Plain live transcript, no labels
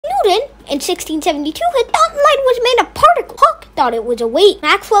In 1672, he thought light was made of particles. Hawke thought it was a wave.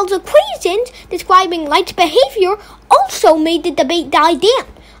 Maxwell's equations describing light's behavior also made the debate die down,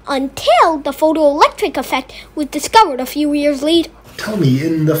 until the photoelectric effect was discovered a few years later. Tell me,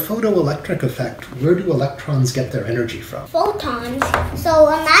 in the photoelectric effect, where do electrons get their energy from? Photons. So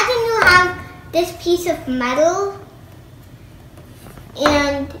imagine you have this piece of metal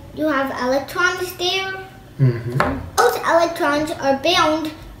and you have electrons there. Those electrons are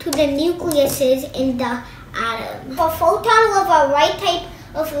bound to the nucleuses in the atom. If a photon with a right type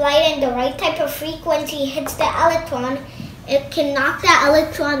of light and the right type of frequency hits the electron, it can knock the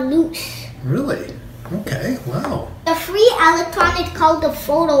electron loose. Really? Okay, wow. The free electron is called the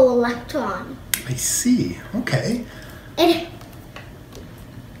photoelectron. I see, okay. It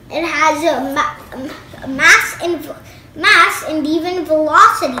has a mass and even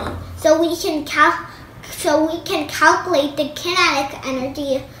velocity, so we can calculate the kinetic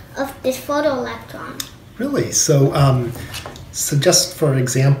energy of this photoelectron. Really? So just for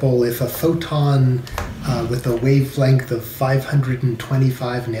example, if a photon with a wavelength of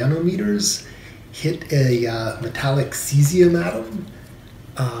 525 nanometers hit a metallic cesium atom,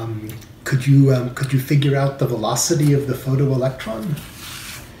 could you figure out the velocity of the photoelectron?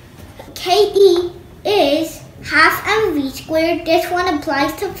 Ke is half mv squared. This one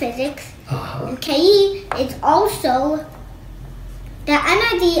applies to physics. And Ke is also the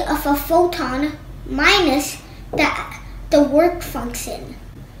energy of a photon minus the work function,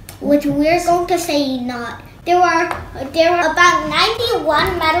 which we're going to say not. There are about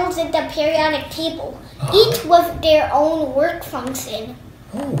 91 metals in the periodic table, each with their own work function.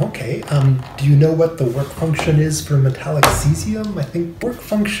 Oh, okay. Do you know what the work function is for metallic cesium? I think work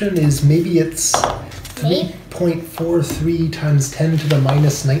function is maybe it's 3.43 times 10 to the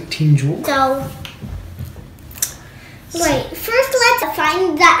minus 19 joules. So, wait. First, let's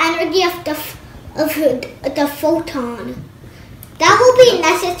find the energy of the photon. That will be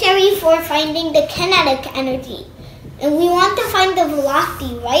necessary for finding the kinetic energy. And we want to find the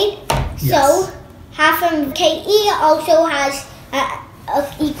velocity, right? Yes. So, half of Ke also has an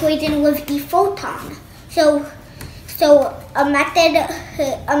equation with the photon. So a method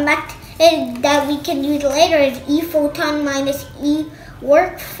that we can use later is E photon minus E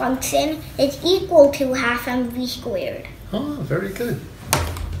work function is equal to half mv squared. Oh, very good.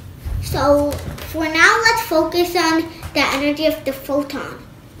 So for now, let's focus on the energy of the photon.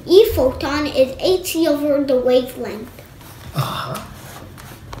 E photon is hc over the wavelength.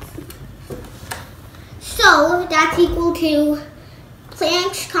 So that's equal to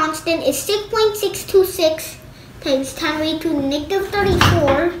Planck's constant is 6.626 times 10 raised to negative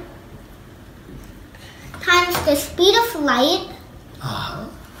 34 times the speed of light.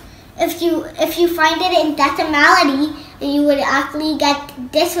 If you find it in decimality, you would actually get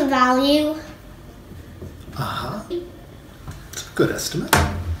this value. It's a good estimate.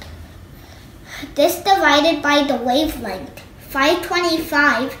 This divided by the wavelength.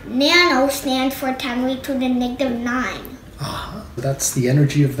 525 nano stands for 10 raised to the negative 9. That's the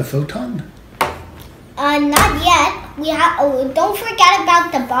energy of the photon? Not yet. We have. Don't forget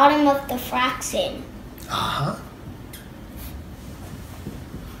about the bottom of the fraction.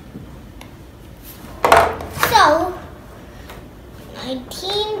 So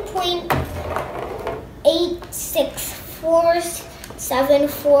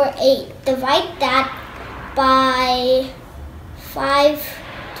 19.864748. Divide that by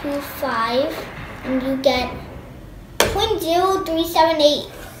 525, and you get 0.0378.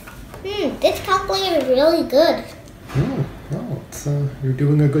 This calculator is really good. Oh, well, it's, you're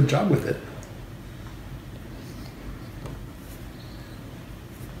doing a good job with it.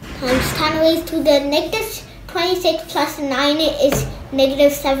 Times 10 raised to the negative 26 plus 9 is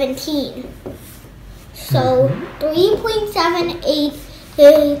negative 17. So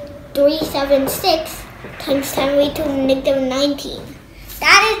 3.78376 times 10 raised to negative 19.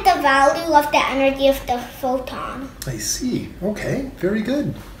 That is the value of the energy of the photon. I see. Okay, very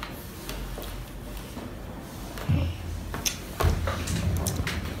good.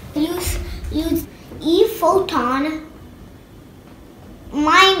 Use E photon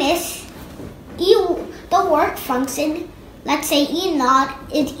minus E, the work function, let's say E naught,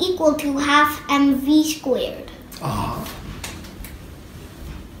 is equal to half mv squared.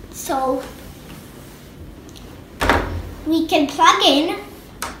 So we can plug in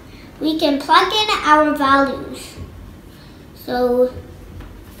our values. So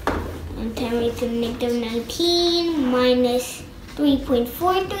 10 raised to negative 19 minus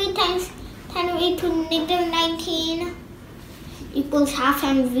 3.43 times 10 raised to negative 19 equals half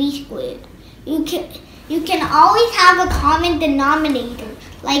mv squared. You can always have a common denominator.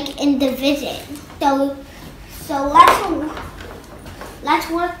 like in division. So let's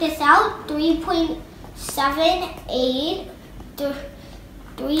work this out.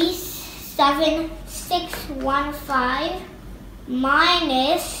 3.78371615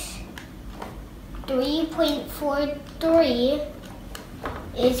 minus 3.43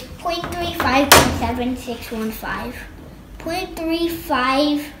 is 0.353615.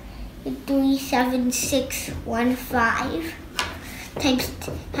 0.353615 times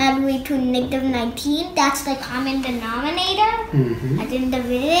 10 raised to negative 19. That's the common denominator. As in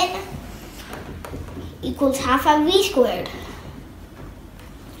division equals half of v squared.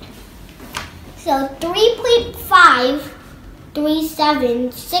 So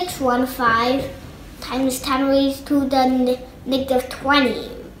 3.537615 times 10 raised to the negative 20,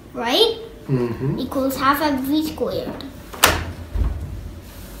 right? Equals half of v squared.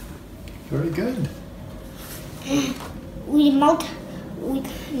 Very good.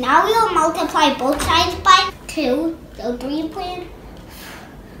 Now we'll multiply both sides by 2. So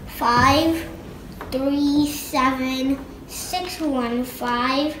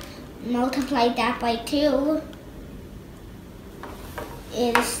 3.537615 multiply that by 2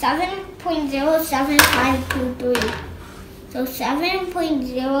 is 7.07523. So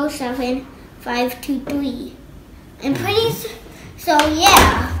 7.07523. And so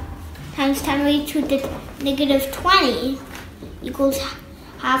yeah, times 10 raised to the negative 20 equals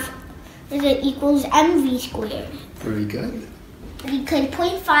equals mv squared. Very good. Because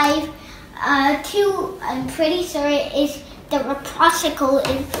 0.52, I'm pretty sure is the reciprocal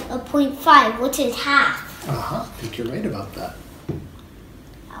is a 0.5, which is half. I think you're right about that.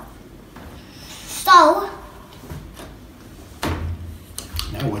 So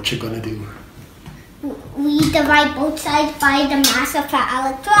now what you gonna do? We divide both sides by the mass of an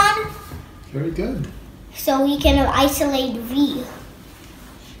electron. Very good. So we can isolate V.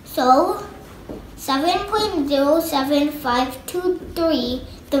 So 7.07523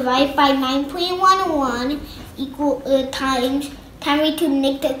 divided by 9.11 equal times 10 raised to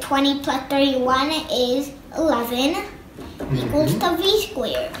negative 20 plus 31 is 11 equals to V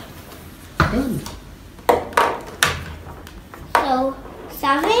squared. Good. So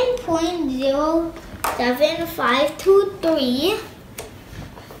 7.07523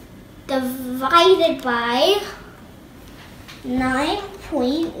 divided by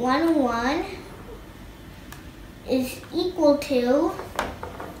 9.11 is equal to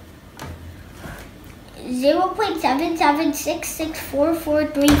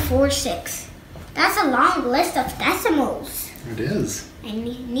 0.776644346. That's a long list of decimals. It is. And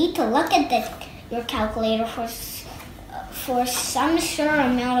you need to look at your calculator for some sure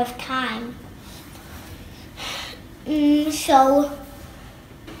amount of time. So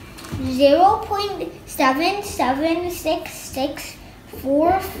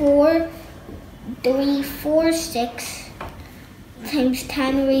 0.776644346 times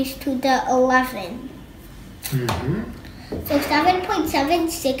 10 raised to the 11. So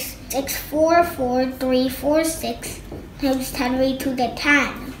 7.7664446 times 10 raised to the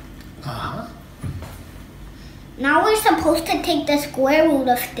 10. Now we're supposed to take the square root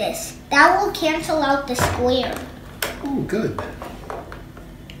of this. That will cancel out the square. Oh, good.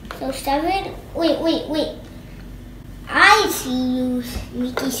 So 7, wait. I see you,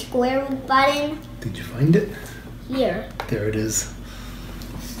 sneaky square root button. Did you find it? Here. There it is.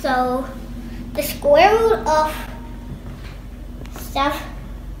 So the square root of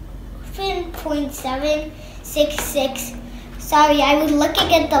 7.766. Sorry, I was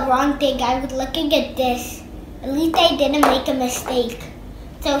looking at the wrong thing. I was looking at this. At least I didn't make a mistake.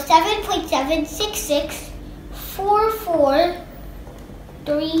 So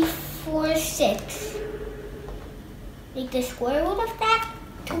 7.7664446. Make the square root of that?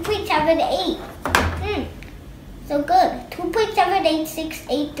 2.78. So good.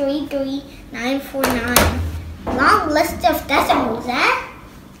 2.786833949. Long list of decimals, eh?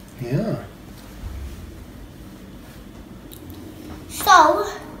 Yeah. So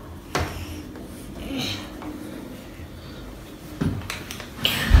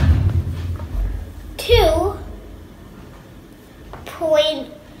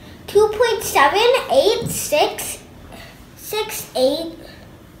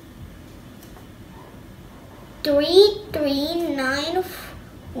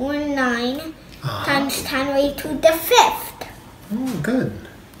times 10 raised to the 5th. Oh, good.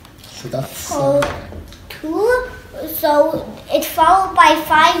 So that's... So it's followed by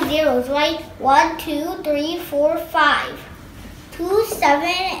 5 zeros, right? 1, 2, 3, 4, 5. 2, 7,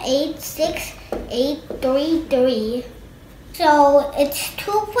 8, 6, 8, 3, 3. So it's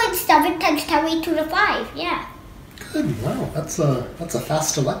 2.7 times 10 raised to the 5, yeah. Good. Wow, that's a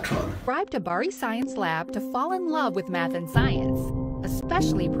fast electron. Subscribe to Bari Science Lab to fall in love with math and science,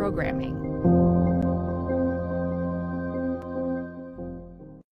 especially programming.